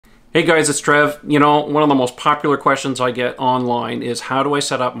Hey guys, it's Trev. You know, one of the most popular questions I get online is how do I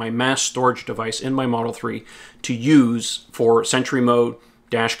set up my mass storage device in my Model 3 to use for Sentry Mode,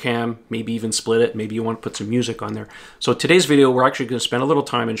 Dashcam, maybe even split it, maybe you want to put some music on there. So today's video, we're actually going to spend a little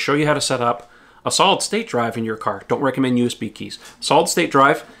time and show you how to set up a solid state drive in your car. Don't recommend USB keys. Solid state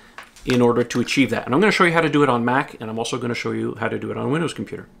drive in order to achieve that. And I'm going to show you how to do it on Mac, and I'm also going to show you how to do it on a Windows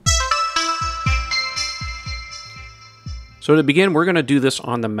computer. So to begin, we're going to do this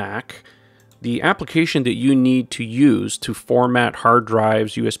on the Mac. The application that you need to use to format hard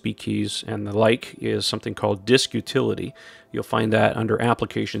drives, USB keys, and the like is something called Disk Utility. You'll find that under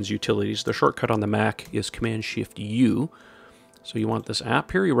Applications, Utilities. The shortcut on the Mac is Command-Shift-U. So you want this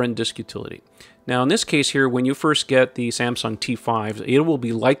app here, you run Disk Utility. Now in this case here, when you first get the Samsung T5, it will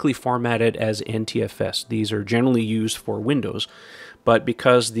be likely formatted as NTFS. These are generally used for Windows. But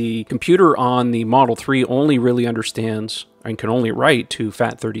because the computer on the Model 3 only really understands and can only write to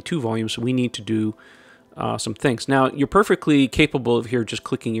FAT32 volumes, we need to do some things. Now, you're perfectly capable of here just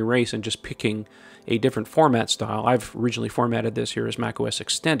clicking erase and just picking a different format style. I've originally formatted this here as macOS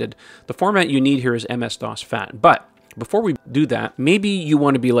Extended. The format you need here is MS-DOS FAT. But before we do that, maybe you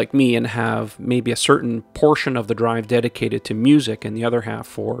want to be like me and have maybe a certain portion of the drive dedicated to music and the other half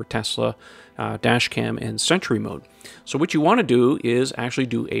for Tesla, Dashcam, and Sentry Mode. So what you want to do is actually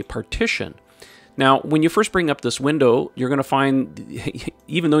do a partition. Now, when you first bring up this window, you're going to find,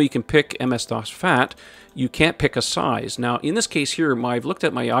 even though you can pick MS-DOS FAT, you can't pick a size. Now, in this case here, I've looked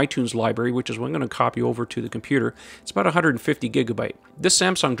at my iTunes library, which is what I'm going to copy over to the computer. It's about 150 gigabyte. This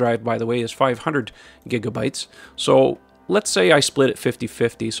Samsung drive, by the way, is 500 gigabytes. So let's say I split it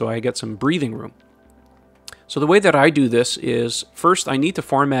 50-50, so I get some breathing room. So the way that I do this is, first I need to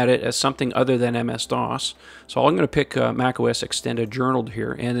format it as something other than MS-DOS. So I'm going to pick macOS Extended Journaled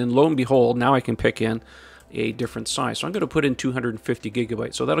here, and then lo and behold, now I can pick in a different size. So I'm going to put in 250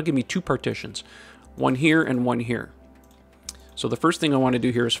 gigabytes. So that'll give me two partitions, one here and one here. So the first thing I want to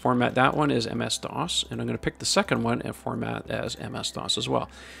do here is format that one as MS-DOS, and I'm going to pick the second one and format as MS-DOS as well.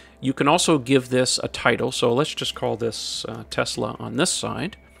 You can also give this a title, so let's just call this Tesla on this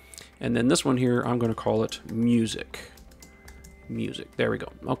side. And then this one here, I'm going to call it Music. Music. There we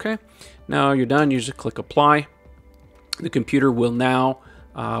go. Okay. Now you're done. You just click Apply. The computer will now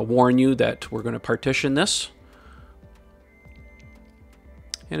warn you that we're going to partition this.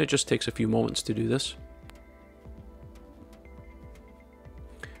 And it just takes a few moments to do this.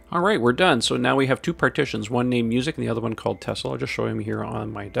 All right, we're done. So now we have two partitions, one named Music and the other one called Tesla. I'll just show him here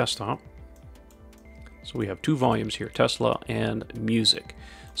on my desktop. So we have two volumes here, Tesla and Music.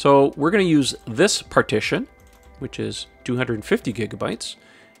 So we're going to use this partition, which is 250 gigabytes,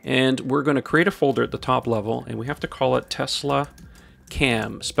 and we're going to create a folder at the top level, and we have to call it Tesla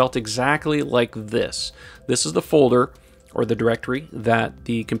Cam, spelt exactly like this. This is the folder or the directory that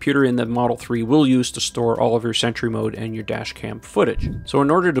the computer in the Model 3 will use to store all of your Sentry Mode and your Dashcam footage. So in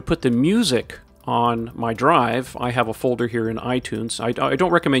order to put the music on my drive, I have a folder here in iTunes. I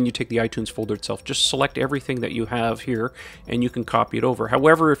don't recommend you take the iTunes folder itself. Just select everything that you have here and you can copy it over.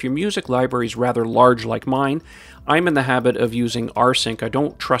 However, if your music library is rather large like mine, I'm in the habit of using rsync. I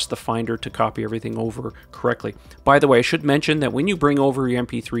don't trust the Finder to copy everything over correctly. By the way, I should mention that when you bring over your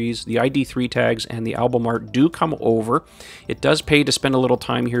MP3s, the ID3 tags and the album art do come over. It does pay to spend a little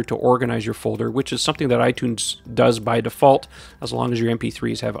time here to organize your folder, which is something that iTunes does by default as long as your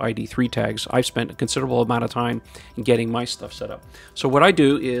MP3s have ID3 tags. I've spent a considerable amount of time in getting my stuff set up. So what I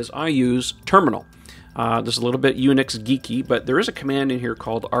do is I use Terminal. This is a little bit Unix geeky, but there is a command in here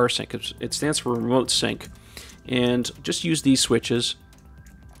called rsync. It stands for remote sync. And just use these switches.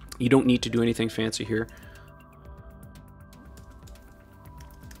 You don't need to do anything fancy here.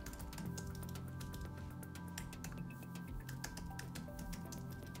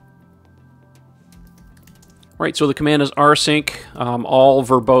 Right, so the command is rsync, all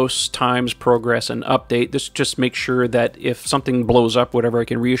verbose times progress and update. This just makes sure that if something blows up, whatever, I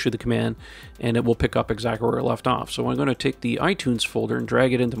can reissue the command and it will pick up exactly where it left off. So I'm going to take the iTunes folder and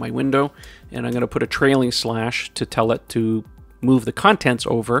drag it into my window, and I'm going to put a trailing slash to tell it to move the contents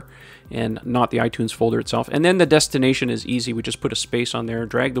over and not the iTunes folder itself. And then the destination is easy. We just put a space on there,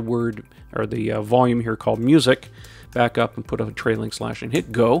 drag the word or the volume here called Music back up and put a trailing slash and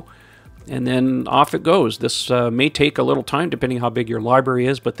hit go. And then off it goes. This may take a little time depending how big your library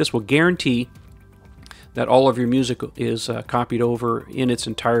is, but this will guarantee that all of your music is copied over in its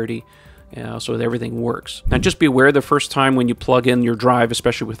entirety so that everything works. Now just be aware the first time when you plug in your drive,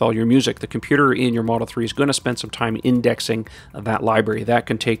 especially with all your music, the computer in your Model 3 is going to spend some time indexing that library. That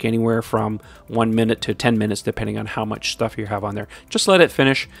can take anywhere from 1 minute to 10 minutes depending on how much stuff you have on there. Just let it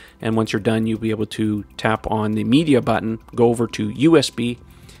finish, and once you're done, you'll be able to tap on the media button, go over to USB,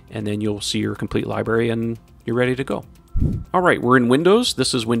 and then you'll see your complete library and you're ready to go. All right, we're in Windows.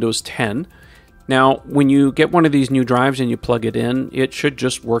 This is Windows 10. Now, when you get one of these new drives and you plug it in, it should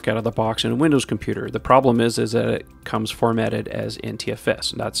just work out of the box in a Windows computer. The problem is that it comes formatted as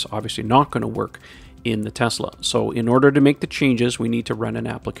NTFS. That's obviously not going to work in the Tesla. So in order to make the changes, we need to run an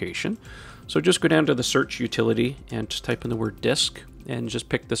application. So just go down to the search utility and just type in the word disk and just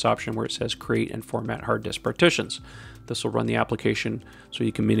pick this option where it says create and format hard disk partitions. This will run the application so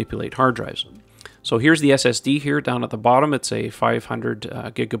you can manipulate hard drives. So here's the SSD here down at the bottom. It's a 500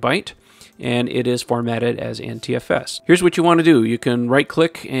 gigabyte and it is formatted as NTFS. Here's what you want to do. You can right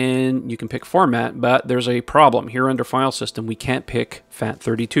click and you can pick format, but there's a problem. Here under file system, we can't pick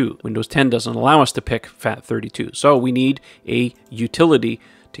FAT32. Windows 10 doesn't allow us to pick FAT32. So we need a utility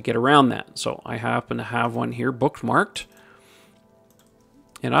to get around that. So I happen to have one here bookmarked.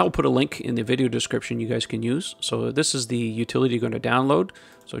 And I'll put a link in the video description you guys can use. So this is the utility you're going to download.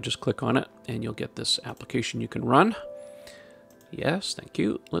 So just click on it and you'll get this application you can run. Yes, thank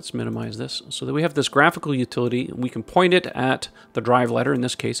you. Let's minimize this. So that we have this graphical utility. We can point it at the drive letter. In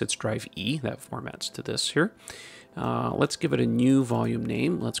this case, it's drive E. That formats to this here. Let's give it a new volume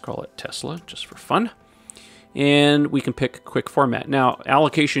name. Let's call it Tesla, just for fun. And we can pick quick format. Now,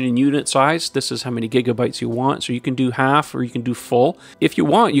 allocation in unit size, this is how many gigabytes you want. So you can do half or you can do full. If you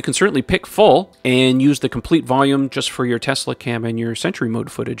want, you can certainly pick full and use the complete volume just for your Tesla cam and your Sentry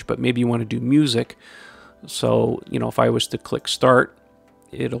Mode footage, but maybe you want to do music. So, you know, if I was to click start,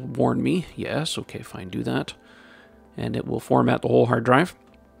 it'll warn me. Yes, okay, fine, do that. And it will format the whole hard drive.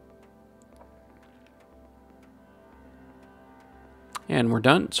 And we're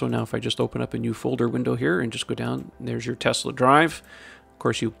done. So now if I just open up a new folder window here and just go down, there's your Tesla drive. Of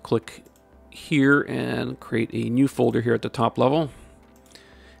course, you click here and create a new folder here at the top level.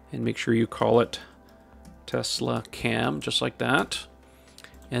 And make sure you call it Tesla Cam, just like that.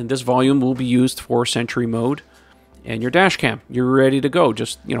 And this volume will be used for Sentry Mode and your Dashcam. You're ready to go.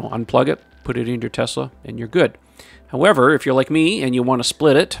 Just, you know, unplug it, put it in your Tesla, and you're good. However, if you're like me and you want to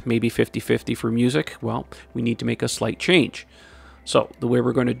split it, maybe 50-50 for music, well, we need to make a slight change. So the way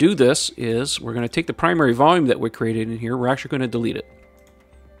we're going to do this is we're going to take the primary volume that we created in here. We're actually going to delete it.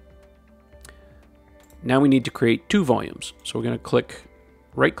 Now we need to create two volumes. So we're going to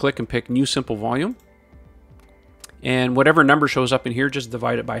right click and pick new simple volume. And whatever number shows up in here, just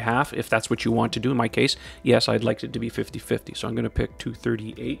divide it by half if that's what you want to do. In my case, yes, I'd like it to be 50-50. So I'm going to pick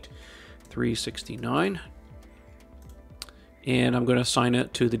 238, 369. And I'm going to assign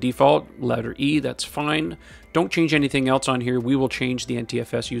it to the default letter E. That's fine. Don't change anything else on here. We will change the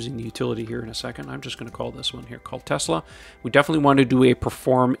NTFS using the utility here in a second. I'm just going to call this one here called Tesla. We definitely want to do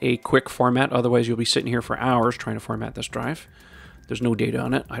perform a quick format. Otherwise, you'll be sitting here for hours trying to format this drive. There's no data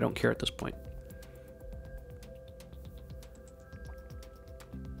on it. I don't care at this point.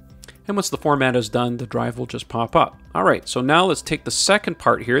 And once the format is done, the drive will just pop up. All right, so now let's take the second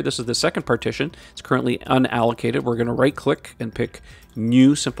part here. This is the second partition. It's currently unallocated. We're going to right click and pick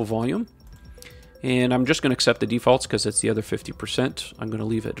new simple volume. And I'm just going to accept the defaults because it's the other 50%. I'm going to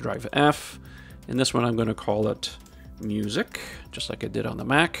leave it drive F. And this one I'm going to call it music, just like I did on the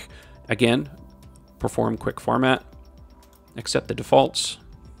Mac. Again, perform quick format, accept the defaults.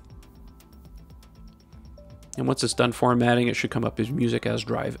 And once it's done formatting, it should come up as music as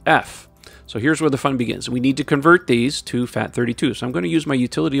drive F. So here's where the fun begins. We need to convert these to FAT32. So I'm going to use my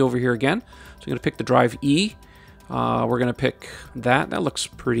utility over here again. So I'm going to pick the drive E. We're going to pick that. That looks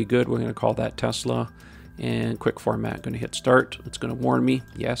pretty good. We're going to call that Tesla. And quick format. Going to hit start. It's going to warn me.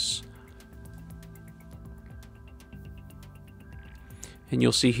 Yes. And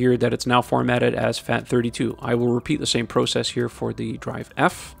you'll see here that it's now formatted as FAT32. I will repeat the same process here for the drive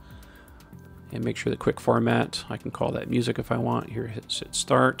F. And make sure the quick format, I can call that music if I want. Here, hit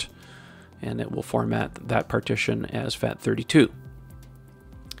start, and it will format that partition as FAT32.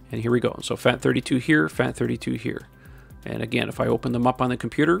 And here we go. So FAT32 here, FAT32 here. And again, if I open them up on the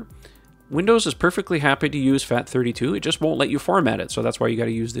computer, Windows is perfectly happy to use FAT32. It just won't let you format it. So that's why you got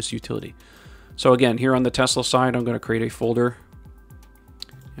to use this utility. So again, here on the Tesla side, I'm going to create a folder.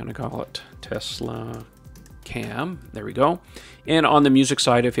 I'm going to call it Tesla Cam. There we go. And on the music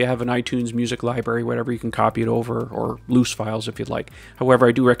side, if you have an iTunes music library, whatever, you can copy it over, or loose files if you'd like. However,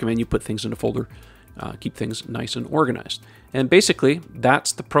 I do recommend you put things in a folder, keep things nice and organized. And basically,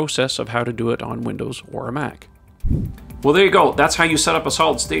 that's the process of how to do it on Windows or a Mac. Well, there you go. That's how you set up a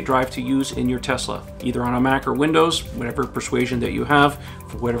solid-state drive to use in your Tesla, either on a Mac or Windows, whatever persuasion that you have,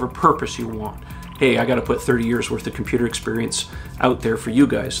 for whatever purpose you want. Hey, I got to put 30 years worth of computer experience out there for you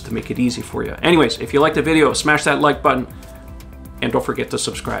guys to make it easy for you. Anyways, if you liked the video, smash that like button and don't forget to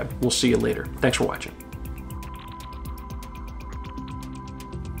subscribe. We'll see you later. Thanks for watching.